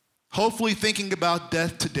 Hopefully, thinking about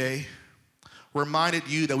death today reminded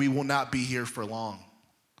you that we will not be here for long.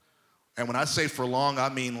 And when I say for long, I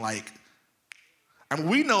mean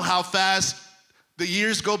we know how fast the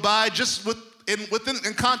years go by just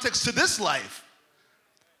in context to this life.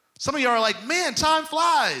 Some of you are like, man, time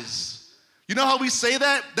flies. You know how we say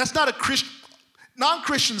that? That's not a Christian.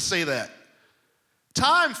 Non-Christians say that.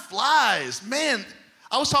 Time flies. Man,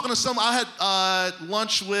 I was talking to I had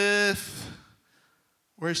lunch with,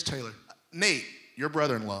 where's Taylor? Nate, your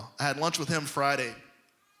brother-in-law. I had lunch with him Friday.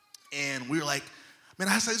 And we were like, man,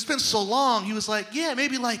 I said, it's been so long. He was like, yeah,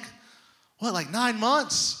 maybe like 9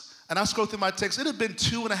 months? And I scrolled through my text. It had been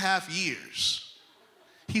 2.5 years.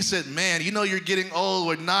 He said, man, you know you're getting old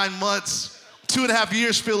with 9 months. 2.5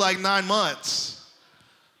 years feel like 9 months.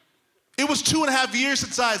 It was 2.5 years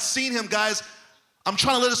since I had seen him, guys. I'm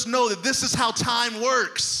trying to let us know that this is how time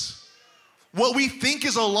works. What we think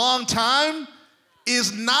is a long time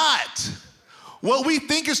is not. What we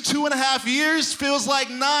think is 2.5 years feels like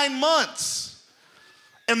 9 months.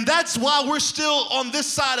 And that's why we're still on this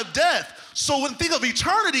side of death. So when think of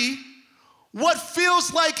eternity, what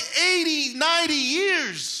feels like 80, 90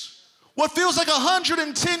 years, what feels like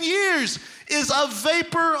 110 years is a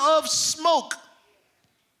vapor of smoke.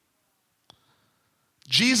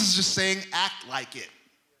 Jesus is just saying, act like it.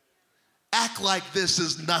 Act like this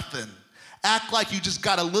is nothing. Act like you just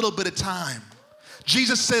got a little bit of time.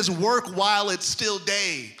 Jesus says, work while it's still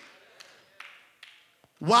day.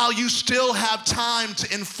 While you still have time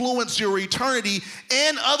to influence your eternity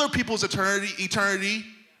and other people's eternity,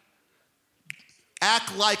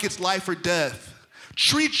 act like it's life or death.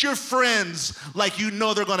 Treat your friends like you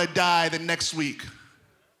know they're gonna die the next week.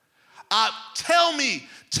 Tell me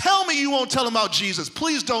you won't tell them about Jesus.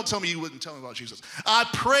 Please don't tell me you wouldn't tell them about Jesus. I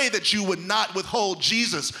pray that you would not withhold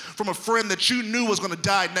Jesus from a friend that you knew was gonna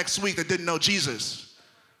die next week that didn't know Jesus.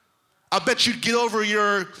 I bet you'd get over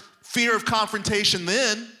your fear of confrontation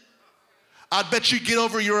then. I bet you'd get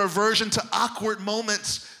over your aversion to awkward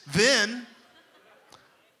moments then.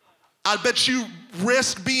 I bet you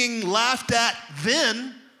risk being laughed at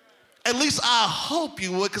then. At least I hope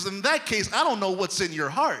you would, because in that case, I don't know what's in your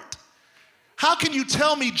heart. How can you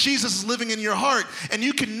tell me Jesus is living in your heart and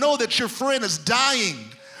you can know that your friend is dying,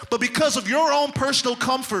 but because of your own personal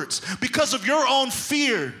comforts, because of your own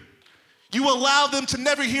fear, you allow them to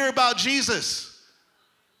never hear about Jesus?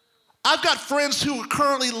 I've got friends who are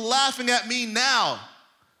currently laughing at me now.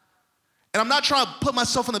 And I'm not trying to put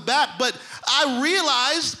myself in the back, but I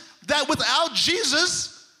realized that without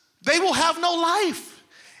Jesus, they will have no life.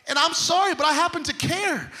 And I'm sorry, but I happen to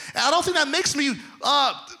care. And I don't think that makes me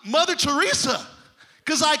Mother Teresa,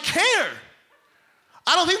 because I care.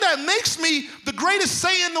 I don't think that makes me the greatest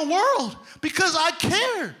saint in the world, because I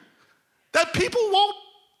care that people won't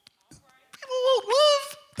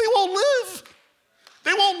live. They won't live.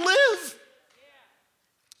 They won't live.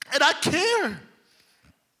 And I care.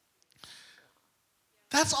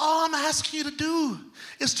 That's all I'm asking you to do,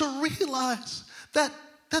 is to realize that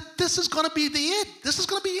this is going to be the end. This is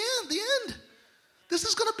going to be the end. This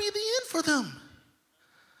is going to be the end for them.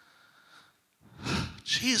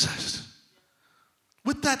 Jesus.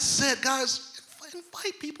 With that said, guys,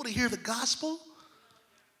 invite people to hear the gospel.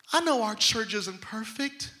 I know our church isn't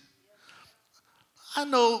perfect. I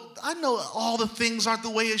know all the things aren't the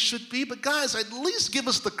way it should be, but guys, at least give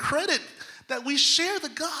us the credit that we share the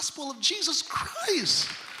gospel of Jesus Christ.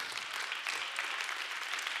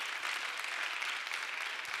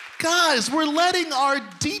 Guys, we're letting our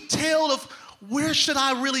detail of where should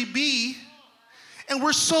I really be, and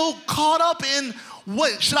we're so caught up in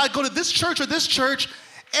what, should I go to this church or this church,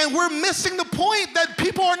 and we're missing the point that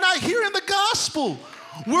people are not hearing the gospel.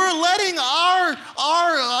 We're letting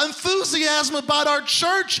our enthusiasm about our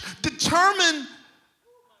church determine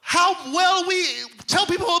how well we tell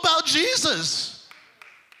people about Jesus.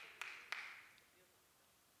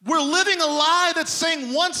 We're living a lie that's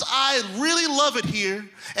saying once I really love it here,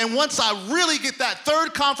 and once I really get that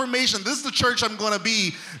third confirmation, this is the church I'm going to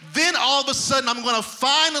be, then all of a sudden I'm going to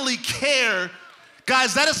finally care.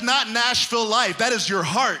 Guys, that is not Nashville life. That is your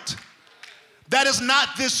heart. That is not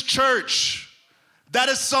this church. That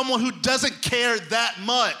is someone who doesn't care that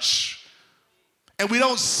much. And we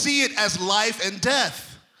don't see it as life and death.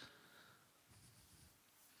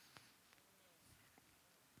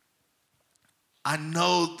 I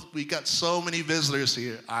know we got so many visitors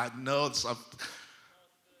here. I know this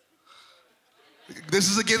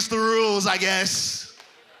is against the rules, I guess.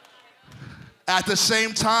 At the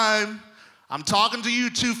same time, I'm talking to you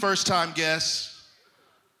too, first-time guests.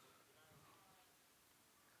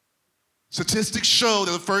 Statistics show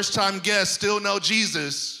that the first-time guests still know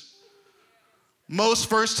Jesus. Most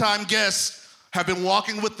first-time guests have been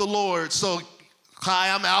walking with the Lord. So, hi,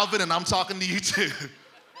 I'm Alvin, and I'm talking to you too.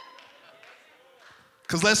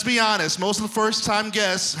 Because let's be honest, most of the first-time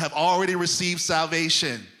guests have already received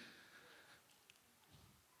salvation.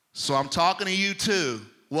 So I'm talking to you too.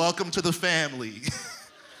 Welcome to the family.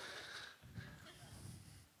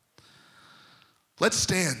 Let's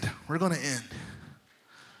stand. We're going to end.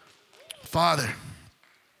 Father,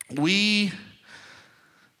 we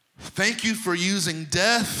thank you for using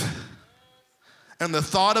death and the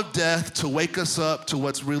thought of death to wake us up to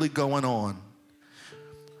what's really going on.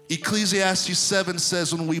 Ecclesiastes 7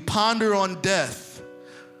 says, when we ponder on death,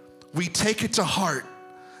 we take it to heart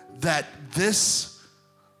that this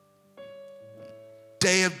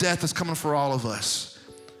day of death is coming for all of us.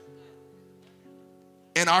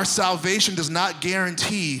 And our salvation does not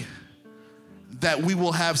guarantee that we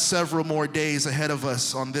will have several more days ahead of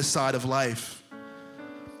us on this side of life.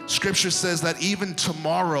 Scripture says that even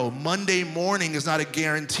tomorrow, Monday morning, is not a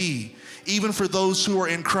guarantee, even for those who are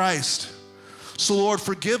in Christ. So Lord,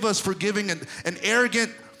 forgive us for giving an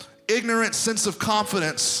arrogant, ignorant sense of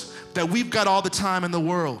confidence that we've got all the time in the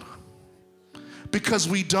world, because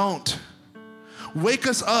we don't. Wake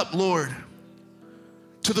us up, Lord,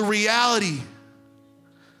 to the reality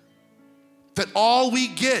that all we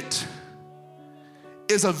get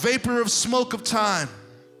is a vapor of smoke of time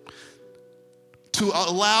to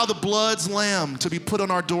allow the blood's lamb to be put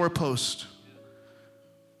on our doorpost.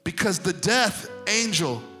 Because the death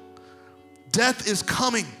angel, death is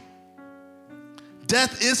coming.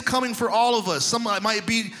 Death is coming for all of us. Some might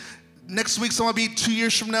be next week, some might be 2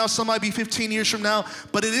 years from now, some might be 15 years from now,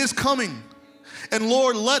 but it is coming. And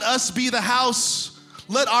Lord, let us be the house,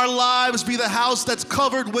 let our lives be the house that's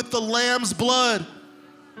covered with the Lamb's blood,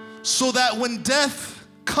 so that when death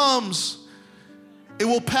comes, it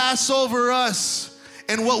will pass over us,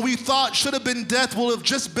 and what we thought should have been death will have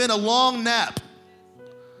just been a long nap.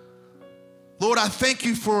 Lord, I thank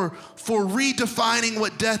you for redefining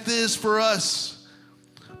what death is for us.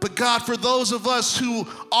 But God, for those of us who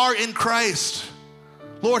are in Christ,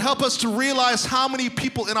 Lord, help us to realize how many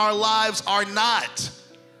people in our lives are not.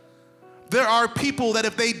 There are people that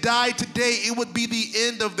if they died today, it would be the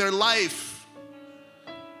end of their life.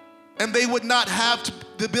 And they would not have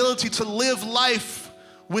the ability to live life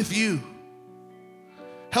with you.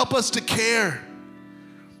 Help us to care.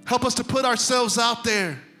 Help us to put ourselves out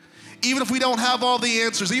there. Even if we don't have all the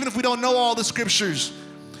answers, even if we don't know all the scriptures,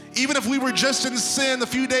 even if we were just in sin a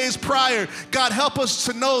few days prior, God, help us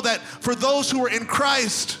to know that for those who are in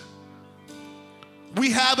Christ,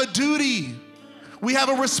 we have a duty. We have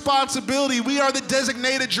a responsibility. We are the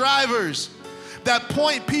designated drivers that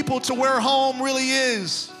point people to where home really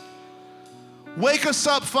is. Wake us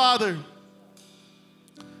up, Father.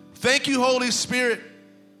 Thank you, Holy Spirit.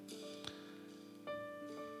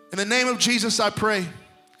 In the name of Jesus, I pray.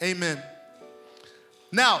 Amen.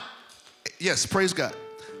 Now, yes, praise God.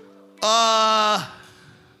 I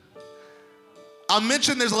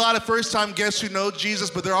mentioned there's a lot of first-time guests who know Jesus,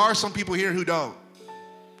 but there are some people here who don't.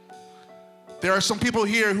 There are some people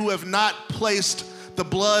here who have not placed the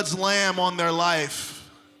blood's lamb on their life.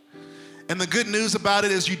 And the good news about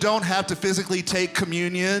it is you don't have to physically take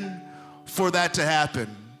communion for that to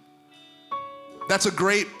happen. That's a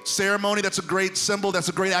great ceremony, that's a great symbol, that's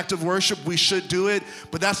a great act of worship. We should do it,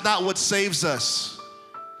 but that's not what saves us.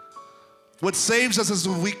 What saves us is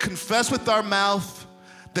when we confess with our mouth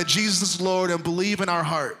that Jesus is Lord and believe in our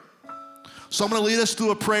heart. So I'm going to lead us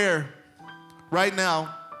through a prayer right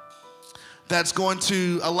now that's going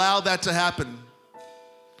to allow that to happen.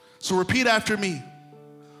 So repeat after me.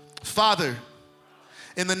 Father,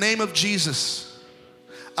 in the name of Jesus,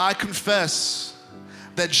 I confess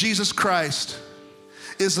that Jesus Christ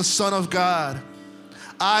is the Son of God.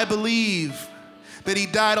 I believe that he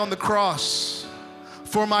died on the cross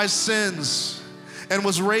for my sins and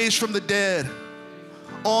was raised from the dead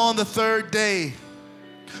on the third day.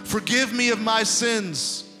 Forgive me of my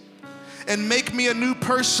sins and make me a new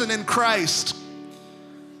person in Christ.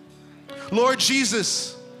 Lord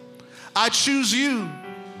Jesus, I choose you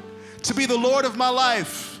to be the Lord of my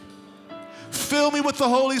life. Fill me with the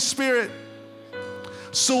Holy Spirit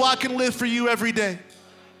so I can live for you every day.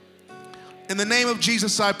 In the name of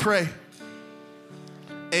Jesus, I pray.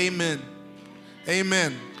 Amen.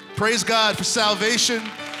 Amen. Praise God for salvation.